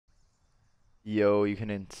Yo, you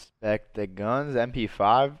can inspect the guns.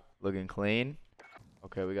 MP5 looking clean.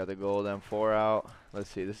 Okay, we got the gold M4 out.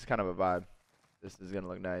 Let's see. This is kind of a vibe. This is gonna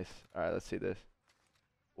look nice. All right, let's see this.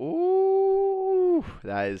 Ooh,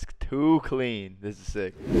 that is too clean. This is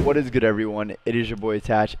sick. What is good, everyone? It is your boy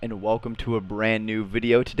Attach, and welcome to a brand new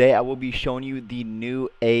video. Today I will be showing you the new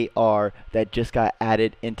AR that just got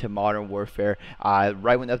added into Modern Warfare.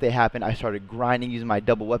 Right when the update happened, I started grinding using my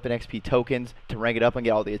double weapon XP tokens to rank it up and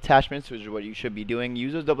get all the attachments, which is what you should be doing.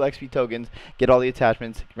 Use those double XP tokens, get all the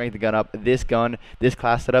attachments, rank the gun up. This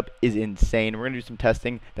class setup is insane. We're gonna do some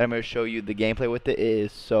testing. Then I'm gonna show you the gameplay with it. It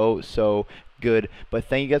is so good. But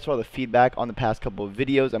thank you guys for all the feedback on the past couple of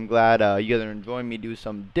videos. I'm glad you guys are enjoying me do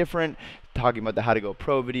some different, talking about the how to go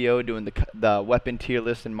pro video, doing the weapon tier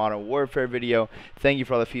list in Modern Warfare video. Thank you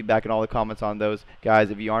for all the feedback and all the comments on those.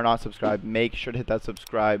 Guys, if you are not subscribed, make sure to hit that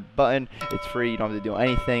subscribe button. It's free. You don't have to do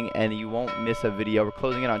anything, and you won't miss a video. We're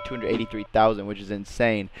closing in on 283,000, which is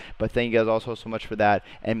insane. But thank you guys also so much for that.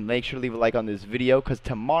 And make sure to leave a like on this video, because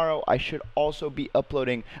tomorrow I should also be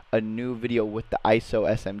uploading a new video with the ISO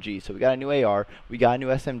SMG. So we got a new AR, we got a new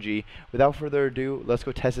SMG. Without further ado, let's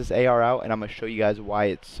go test this AR out, and I'm going to show you guys why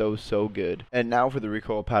it's so good. And now for the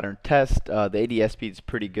recoil pattern test. The ADS speed is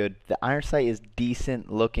pretty good. The iron sight is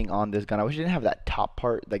decent looking on this gun. I wish it didn't have that top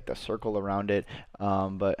part, like the circle around it.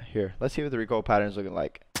 But here, let's see what the recoil pattern is looking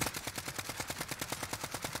like.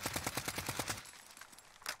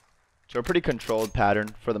 So a pretty controlled pattern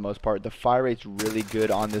for the most part. The fire rate's really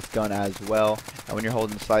good on this gun as well. And when you're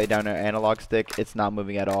holding slightly down your analog stick, it's not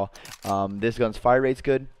moving at all. This gun's fire rate's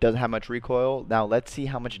good, doesn't have much recoil. Now let's see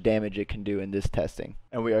how much damage it can do in this testing.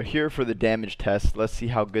 And we are here for the damage test. Let's see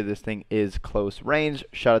how good this thing is close range.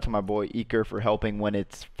 Shout out to my boy Eker for helping when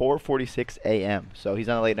it's 4:46 a.m. So he's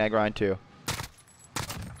on a late night grind too.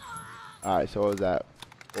 Alright, so what was that?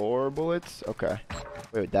 4 bullets? Okay.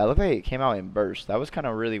 Wait, that looked like it came out in bursts. That was kind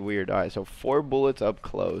of really weird. Alright, so 4 bullets up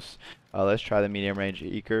close. Let's try the medium range.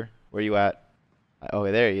 Eker, where you at?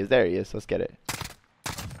 Okay, there he is. There he is. Let's get it.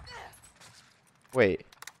 Wait.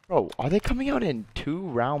 Bro, are they coming out in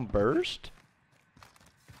 2-round burst?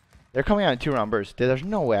 They're coming out in 2-round burst. There's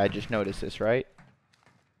no way I just noticed this, right?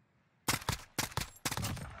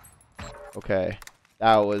 Okay.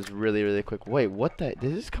 That was really quick. Wait, what the?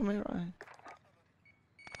 Is this coming around?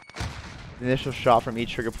 The initial shot from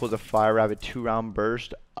each trigger pulls a fire rapid 2-round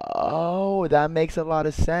burst. Oh, that makes a lot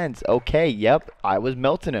of sense. Okay, yep, I was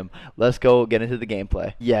melting him. Let's go get into the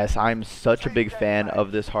gameplay. Yes, I'm such a big fan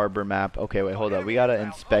of this harbor map. Okay, wait, hold up. We gotta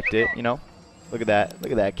inspect it, you know? Look at that.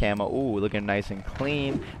 Look at that camo. Ooh, looking nice and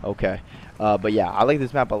clean. Okay. But yeah, I like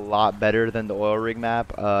this map a lot better than the oil rig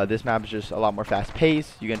map. This map is just a lot more fast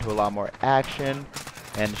paced. You get into a lot more action.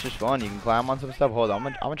 And it's just fun. You can climb on some stuff. Hold on,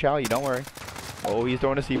 I'm gonna chow you, don't worry. Oh, he's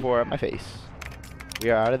throwing a C4 at my face. We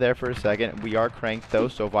are out of there for a second. We are cranked though,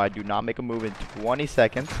 so if I do not make a move in 20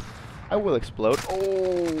 seconds, I will explode.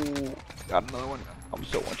 Oh, got another one. I'm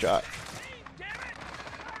so one shot.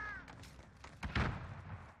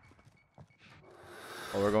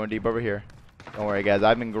 Oh, we're going deep over here. Don't worry, guys.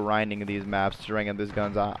 I've been grinding these maps to rank up these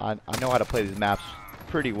guns. I know how to play these maps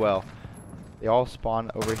pretty well. They all spawn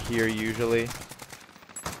over here usually.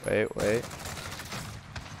 Wait.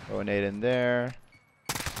 Throw a nade in there.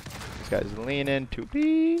 This guy's leaning. Two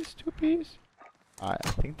piece. Alright, I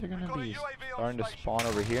think they're gonna be starting to spawn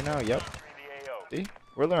over here now. Yep. See?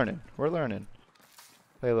 We're learning.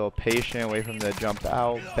 Play a little patient, wait for them to jump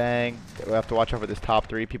out. Bang. We have to watch out for this top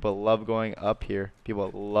 3. People love going up here.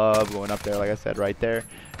 People love going up there, like I said, right there.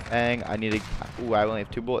 Bang. I need to. Ooh, I only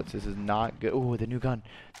have 2 bullets. This is not good. Ooh, the new gun.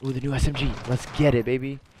 Ooh, the new SMG. Let's get it,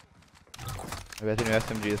 baby. I got the new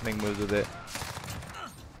SMG. Let's make moves with it.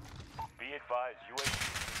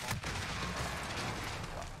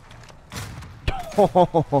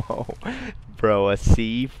 Oh, bro, a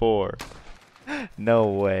C4. No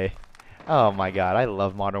way. Oh my god, I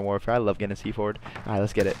love Modern Warfare. I love getting a C4'd. Alright,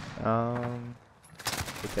 let's get it.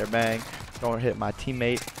 Get there, bang. Don't hit my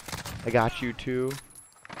teammate. I got you too.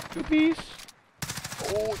 2-piece.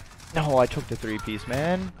 Oh, no, I took the 3-piece,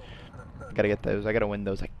 man. I gotta get those. I gotta win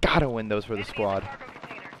those. I gotta win those for the squad.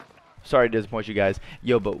 Sorry to disappoint you guys.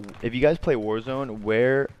 Yo, but if you guys play Warzone,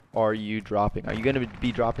 where are you dropping? Are you going to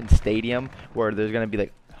be dropping Stadium, where there's going to be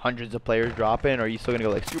like hundreds of players dropping? Or are you still going to go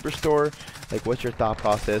like Superstore? Like, what's your thought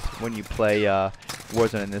process when you play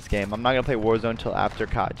Warzone in this game? I'm not going to play Warzone until after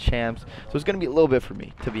COD Champs, so it's going to be a little bit for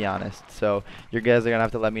me, to be honest. So you guys are going to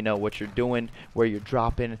have to let me know what you're doing, where you're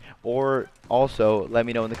dropping, or also let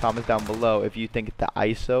me know in the comments down below if you think the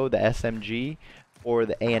ISO, the SMG, or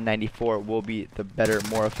the AN-94 will be the better,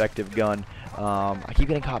 more effective gun. I keep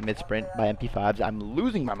getting caught mid-sprint by MP5s. I'm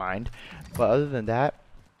losing my mind. But other than that,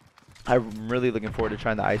 I'm really looking forward to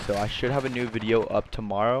trying the ISO. I should have a new video up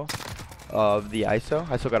tomorrow of the ISO.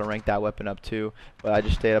 I still got to rank that weapon up too, but I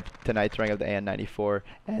just stayed up tonight to rank up the AN-94,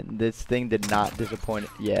 and this thing did not disappoint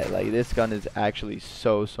yet. Like, this gun is actually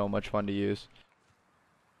so much fun to use.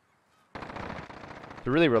 It's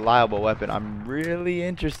a really reliable weapon. I'm really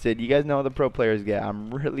interested. You guys know how the pro players get.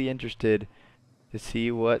 I'm really interested to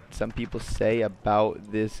see what some people say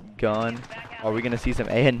about this gun. Are we going to see some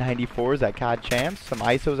AN-94s at COD Champs? Some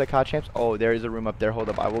ISOs at COD Champs? Oh, there is a room up there. Hold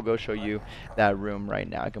up. I will go show you that room right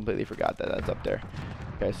now. I completely forgot that that's up there.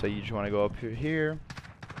 Okay, so you just want to go up here. You're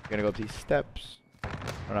going to go up these steps.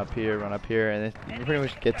 Run up here, and you can pretty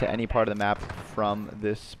much get to any part of the map from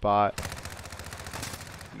this spot.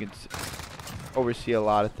 You can oversee a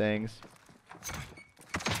lot of things.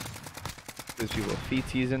 There's people with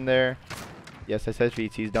feeties in there. Yes, I said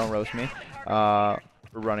feeties. Don't roast me. We're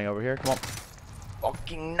running over here. Come on.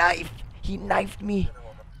 Fucking knife. He knifed me.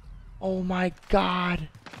 Oh my god.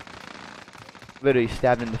 Literally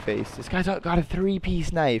stabbed in the face. This guy's got a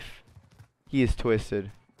 3-piece knife. He is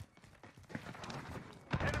twisted.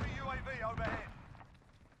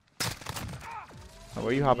 Oh, where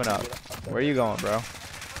are you hopping up? Where are you going, bro?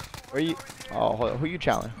 Where are you? Oh, hold on. Who you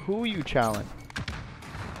challenge? Who you challenge?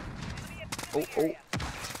 Oh.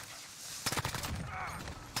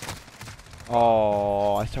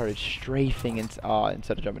 Oh, I started strafing instead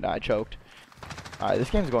of jumping down. I choked. All right, this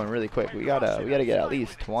game's going really quick. We gotta get at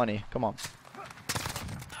least 20. Come on.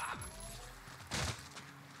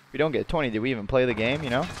 If we don't get 20, did we even play the game? You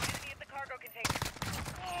know?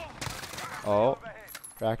 Oh,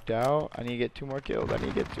 cracked out. I need to get 2 more kills.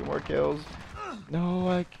 No,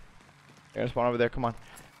 like, you're gonna spawn over there. Come on.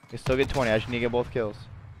 We can still get 20. I just need to get both kills.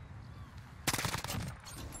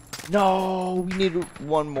 No, we need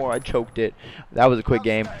 1 more. I choked it. That was a quick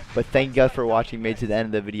game, but thank you guys for watching. Made it to the end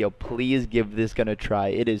of the video. Please give this gun a try.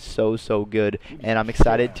 It is so good, and I'm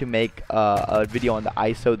excited to make a video on the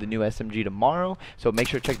ISO, the new SMG, tomorrow. So make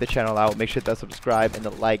sure to check the channel out. Make sure to subscribe and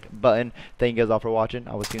the like button. Thank you guys all for watching.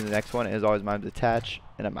 I will see you in the next one. And as always, my name's Attach,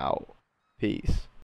 and I'm out. Peace.